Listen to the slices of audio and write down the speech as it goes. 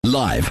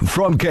Live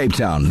from Cape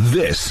Town,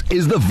 this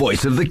is the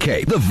Voice of the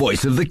Cape. The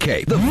Voice of the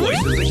Cape. The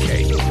Voice of the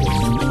Cape.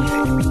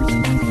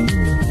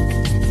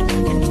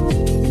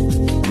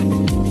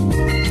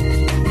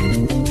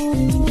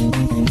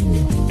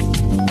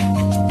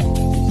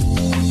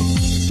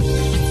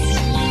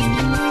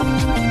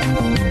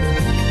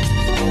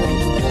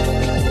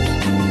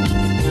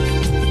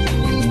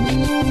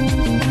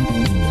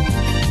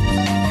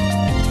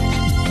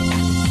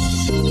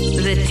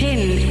 The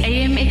 10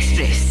 a.m.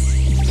 Express.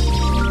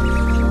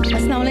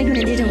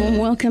 Assalamualaikum and a warm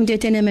welcome to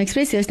 10 a.m.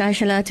 Express. Yes,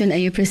 Aisha, and are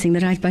you pressing the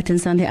right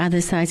buttons on the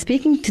other side?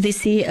 Speaking to the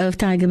CEO of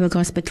Tygerberg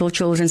Hospital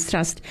Children's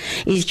Trust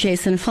is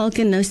Jason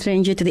Falcon, no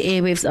stranger to the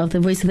airwaves of the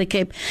Voice of the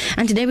Cape.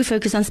 And today we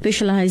focus on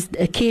specialized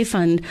care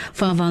fund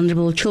for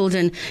vulnerable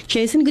children.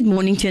 Jason, good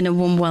morning to you and a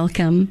warm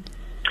welcome.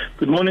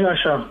 Good morning,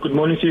 Asha. Good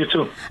morning to you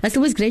too. It's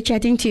always great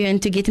chatting to you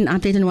and to get an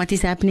update on what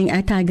is happening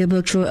at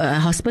Tygerberg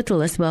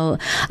Hospital as well.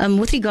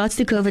 With regards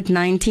to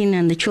COVID-19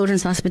 and the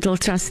Children's Hospital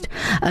Trust,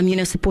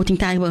 supporting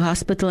Tygerberg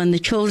Hospital and the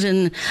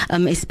children,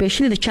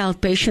 especially the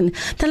child patient.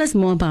 Tell us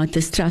more about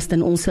this trust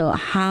and also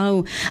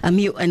how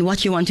you and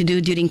what you want to do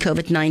during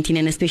COVID-19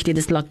 and especially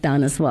this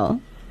lockdown as well.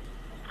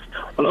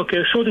 Well, okay,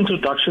 a short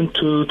introduction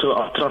to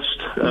our trust,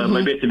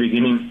 maybe at the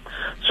beginning.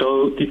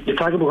 So the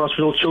Tygerberg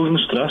Hospital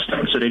Children's Trust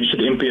is a registered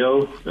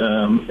MPO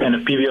and a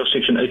PVO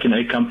Section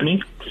 18A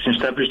company. It's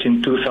established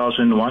in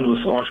 2001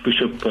 with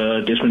Archbishop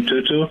Desmond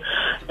Tutu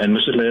and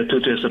Mrs. Leah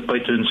Tutu as the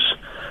patrons.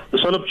 The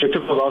sole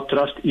objective of our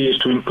trust is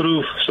to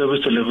improve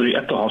service delivery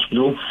at the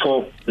hospital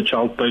for the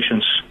child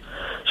patients.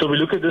 So we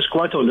look at this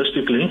quite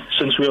holistically,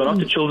 since we are not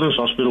the children's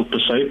hospital per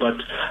se, but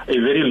a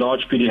very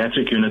large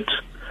pediatric unit.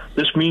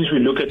 This means we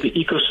look at the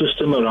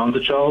ecosystem around the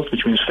child,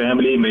 which means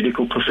family,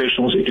 medical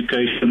professionals,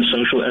 education,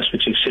 social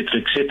aspects,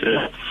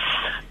 etc.,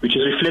 which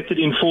is reflected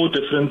in 4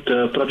 different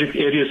project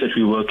areas that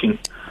we work in,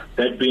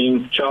 that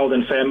being child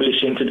and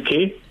family-centered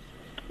care,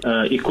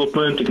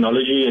 equipment,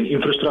 technology and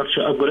infrastructure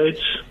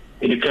upgrades,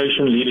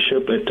 education,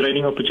 leadership and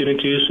training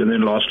opportunities, and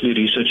then lastly,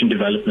 research and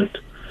development.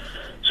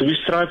 So we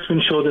strive to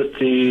ensure that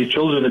the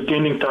children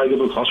attending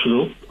Tygerberg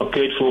Hospital are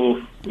cared for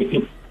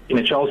in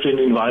a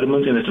child-friendly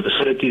environment, and that the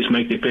facilities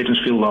make their parents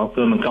feel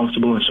welcome and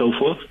comfortable and so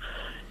forth,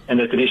 and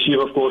that they receive,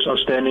 of course,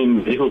 outstanding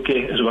medical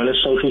care as well as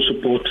social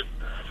support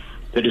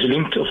that is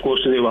linked, of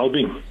course, to their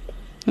well-being.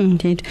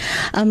 Indeed.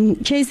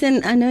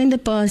 Jason, I know in the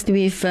past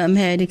we've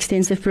had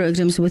extensive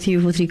programs with you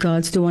with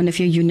regards to one of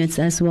your units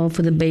as well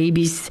for the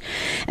babies,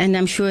 and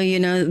I'm sure you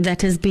know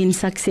that has been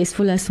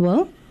successful as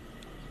well.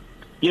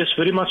 Yes,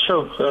 very much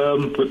so.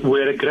 We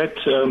had a great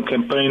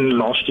campaign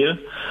last year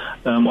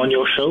on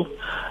your show,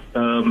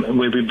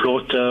 where we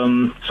brought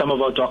some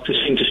of our doctors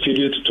into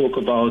studio to talk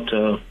about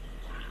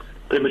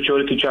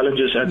prematurity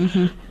challenges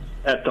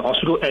at the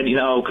hospital and in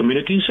our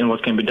communities and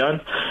what can be done.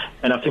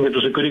 And I think it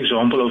was a good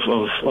example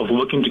of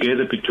working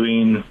together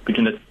between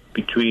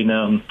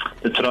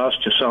the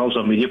trust, yourselves,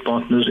 our media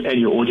partners,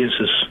 and your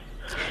audiences.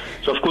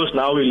 So, of course,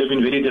 now we live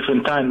in very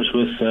different times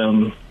with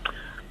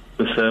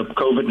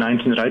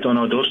COVID-19 right on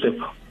our doorstep.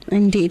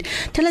 Indeed.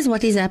 Tell us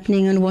what is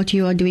happening and what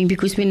you are doing,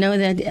 because we know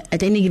that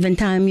at any given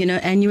time,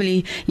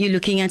 annually you're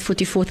looking at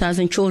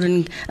 44,000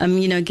 children,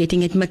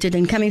 getting admitted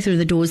and coming through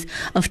the doors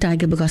of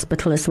Tygerberg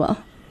Hospital as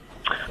well.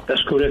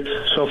 That's correct.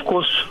 So, of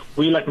course,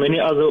 we, like many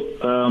other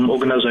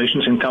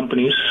organizations and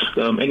companies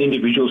and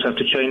individuals, have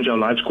to change our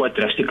lives quite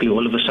drastically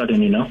all of a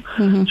sudden,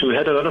 So we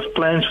had a lot of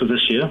plans for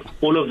this year.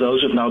 All of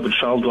those have now been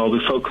shelved while we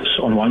focus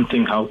on one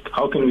thing: how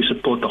can we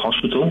support the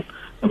hospital,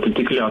 and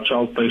particularly our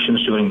child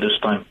patients during this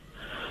time.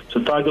 So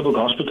Tygerberg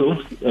Hospital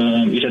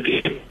is at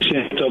the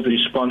epicenter of the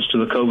response to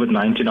the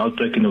COVID-19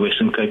 outbreak in the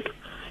Western Cape,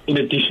 in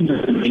addition to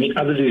the many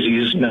other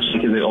diseases in our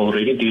city they're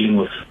already dealing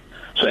with.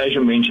 So as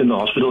you mentioned, the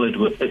hospital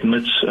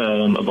admits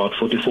about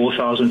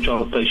 44,000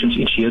 child patients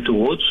each year to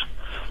wards.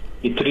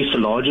 It treats the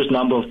largest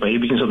number of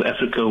babies in South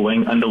Africa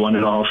weighing under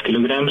 1.5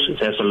 kilograms. It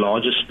has the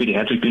largest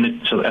pediatric unit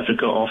in South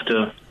Africa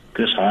after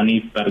Chris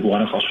Hani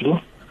Baragwanath Hospital.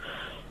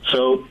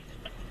 So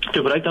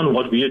to break down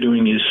what we are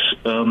doing is,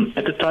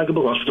 at the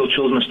Tygerberg Hospital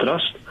Children's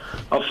Trust,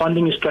 our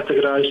funding is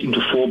categorized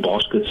into 4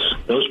 baskets.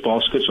 Those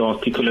baskets are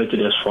articulated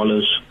as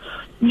follows: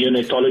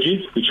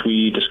 neonatology, which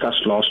we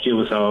discussed last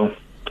year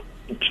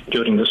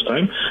during this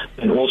time,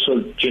 and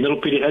also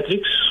general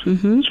pediatrics,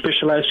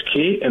 specialized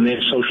care, and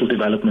then social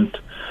development.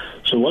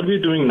 So what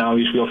we're doing now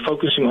is we are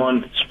focusing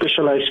on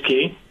specialized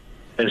care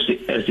as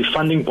the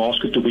funding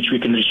basket to which we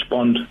can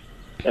respond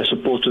as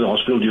support to the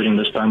hospital during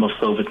this time of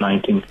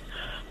COVID-19.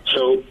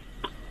 So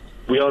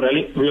we are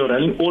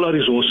rallying all our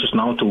resources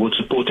now towards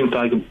supporting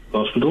Tygerberg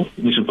Hospital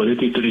in its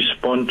ability to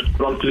respond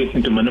promptly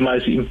and to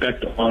minimize the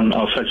impact on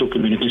our fragile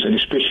communities and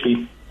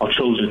especially our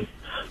children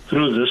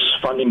through this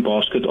funding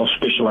basket of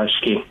specialized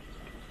care.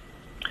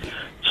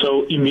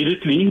 So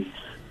immediately,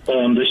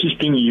 this is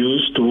being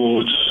used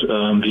towards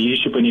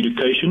leadership and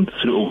education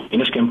through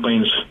awareness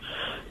campaigns.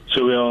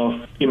 So we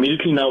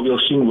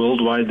are seeing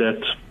worldwide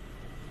that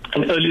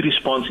an early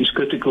response is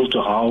critical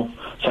to how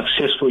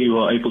successful you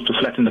are able to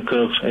flatten the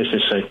curve, as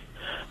they say.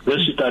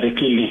 This is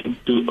directly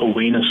linked to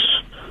awareness.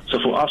 So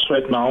for us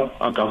right now,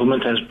 our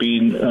government has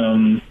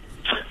been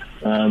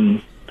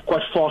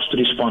quite fast to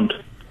respond,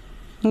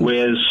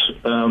 whereas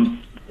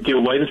the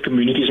way that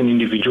communities and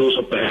individuals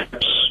are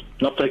perhaps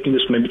not taking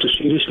this maybe too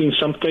seriously in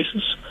some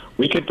cases,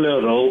 we can play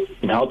a role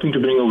in helping to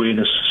bring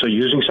awareness. So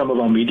using some of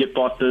our media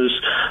partners,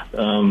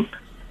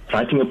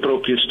 writing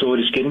appropriate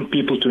stories, getting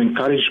people to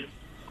encourage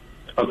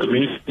our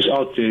communities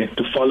out there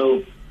to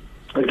follow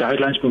the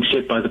guidelines being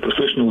set by the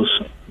professionals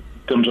in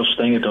terms of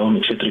staying at home,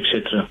 etc.,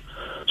 etc.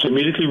 So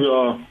immediately we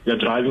are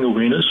driving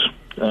awareness,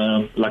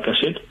 like I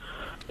said.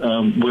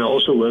 We are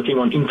also working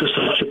on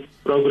infrastructure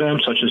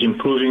programs such as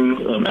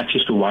improving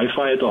access to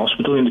Wi-Fi at the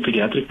hospital in the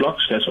pediatric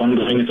blocks. That's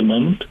ongoing at the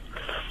moment.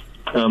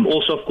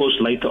 Also, of course,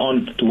 later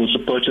on towards the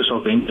purchase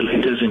of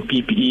ventilators and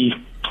PPE,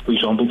 for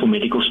example, for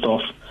medical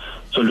staff.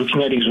 So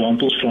looking at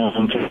examples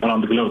from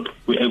around the globe,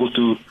 we're able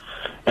to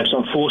have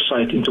some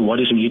foresight into what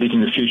is needed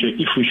in the future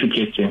if we should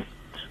get there.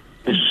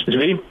 It's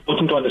very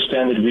important to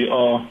understand that we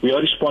are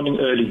responding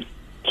early.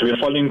 So we are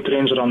following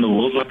trends around the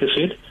world, like I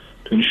said,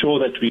 to ensure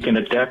that we can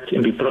adapt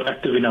and be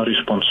proactive in our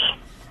response.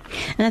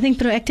 And I think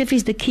proactive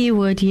is the key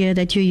word here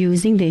that you're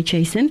using there,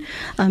 Jason.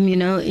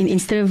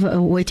 Instead of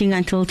waiting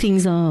until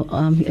things are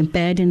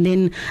bad and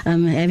then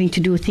having to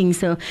do things.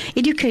 So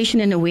education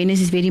and awareness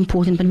is very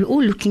important, but we're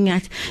all looking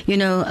at,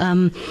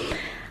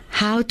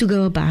 how to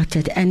go about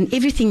it, and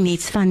everything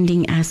needs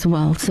funding as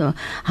well. So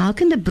how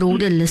can the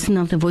broader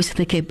listener of the Voice of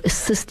the Cape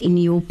assist in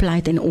your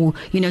plight or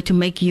to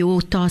make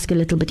your task a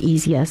little bit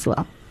easier as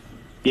well?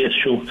 Yes,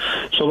 sure.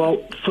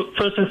 So,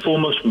 first and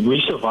foremost,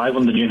 we survive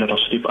on the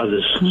generosity of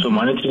others. Mm-hmm. So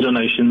monetary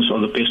donations are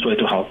the best way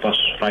to help us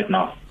right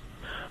now.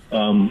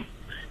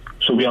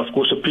 So we are, of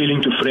course,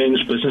 appealing to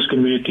friends, business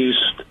communities,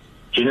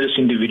 generous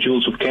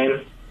individuals who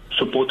can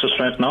support us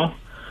right now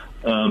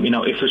in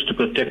our efforts to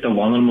protect our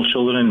vulnerable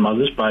children and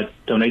mothers by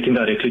donating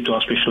directly to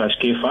our Specialized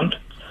Care Fund,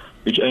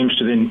 which aims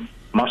to then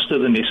muster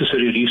the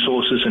necessary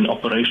resources and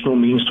operational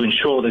means to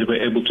ensure that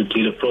we're able to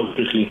deal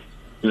appropriately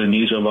with the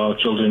needs of our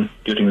children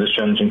during this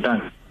challenging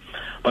time.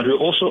 But we're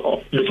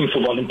also looking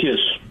for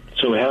volunteers.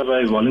 So we have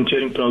a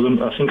volunteering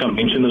program, I think I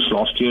mentioned this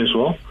last year as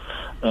well,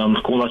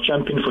 called our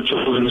Champion for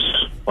Children's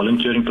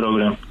volunteering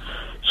program.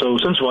 So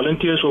since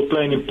volunteers will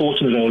play an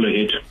important role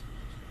ahead,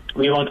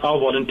 we want our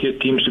volunteer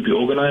teams to be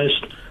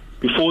organized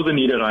before the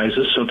need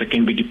arises so they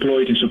can be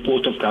deployed in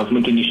support of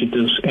government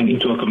initiatives and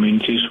into our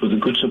communities with a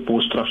good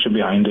support structure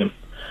behind them.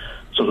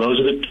 So those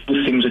are the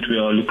two things that we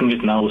are looking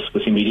at now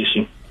with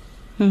immediacy.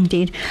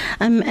 Indeed.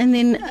 And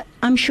then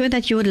I'm sure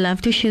that you would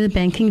love to share the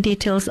banking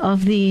details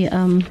of the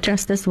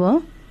trust as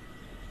well.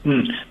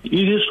 The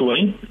easiest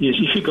way is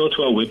if you go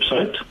to our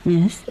website,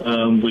 yes,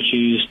 which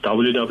is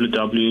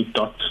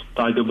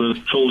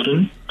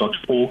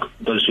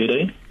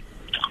www.tygerbergchildren.org.za.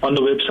 On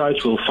the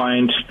website, you'll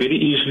find very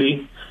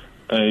easily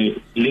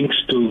links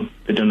to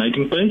the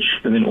donating page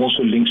and then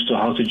also links to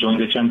how to join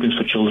the Champions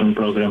for Children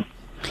program.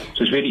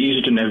 So it's very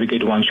easy to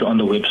navigate once you're on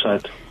the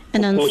website.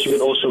 And of course, you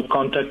can also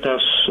contact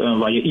us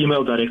via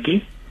email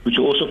directly, which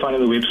you'll also find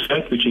on the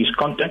website, which is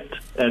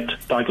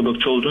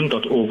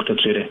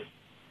contact@tygerbergchildren.org.za.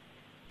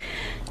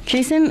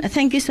 Jason,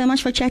 thank you so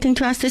much for chatting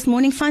to us this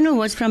morning. Final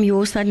words from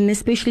your side, and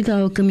especially to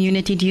our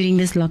community during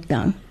this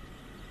lockdown.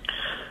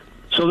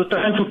 So the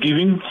time for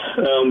giving,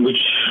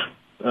 which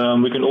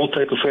we can all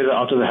take a feather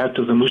out of the hat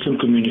of the Muslim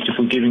community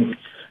for giving,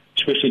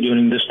 especially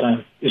during this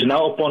time, is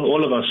now upon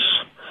all of us,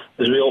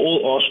 as we are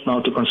all asked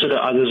now to consider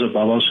others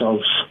above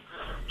ourselves.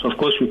 So, of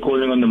course, we're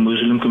calling on the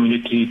Muslim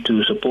community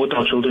to support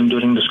our children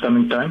during this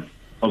coming time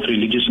of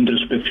religious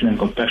introspection and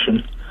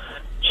compassion.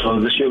 So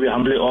this year we're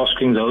humbly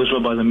asking those who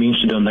are by the means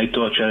to donate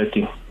to our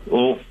charity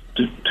or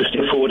to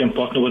step forward and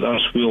partner with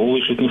us. We're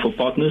always looking for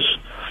partners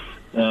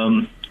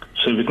so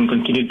we can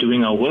continue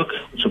doing our work,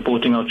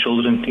 supporting our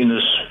children in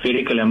this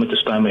very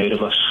calamitous time ahead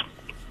of us.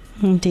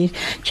 Indeed.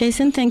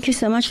 Jason, thank you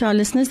so much for our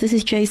listeners. This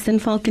is Jason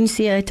Falcon,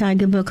 CEO at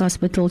Tygerberg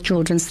Hospital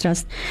Children's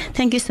Trust.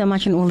 Thank you so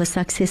much and all the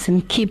success,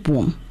 and keep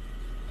warm.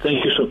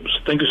 Thank you so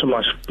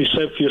much. Be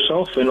safe for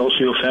yourself and also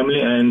your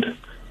family and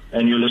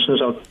your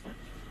listeners out.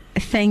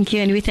 Thank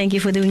you, and we thank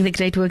you for doing the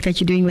great work that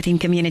you're doing within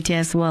community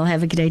as well.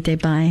 Have a great day.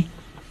 Bye.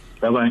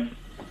 Bye-bye.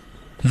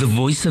 The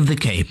Voice of the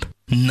Cape,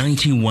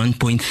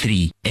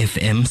 91.3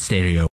 FM stereo.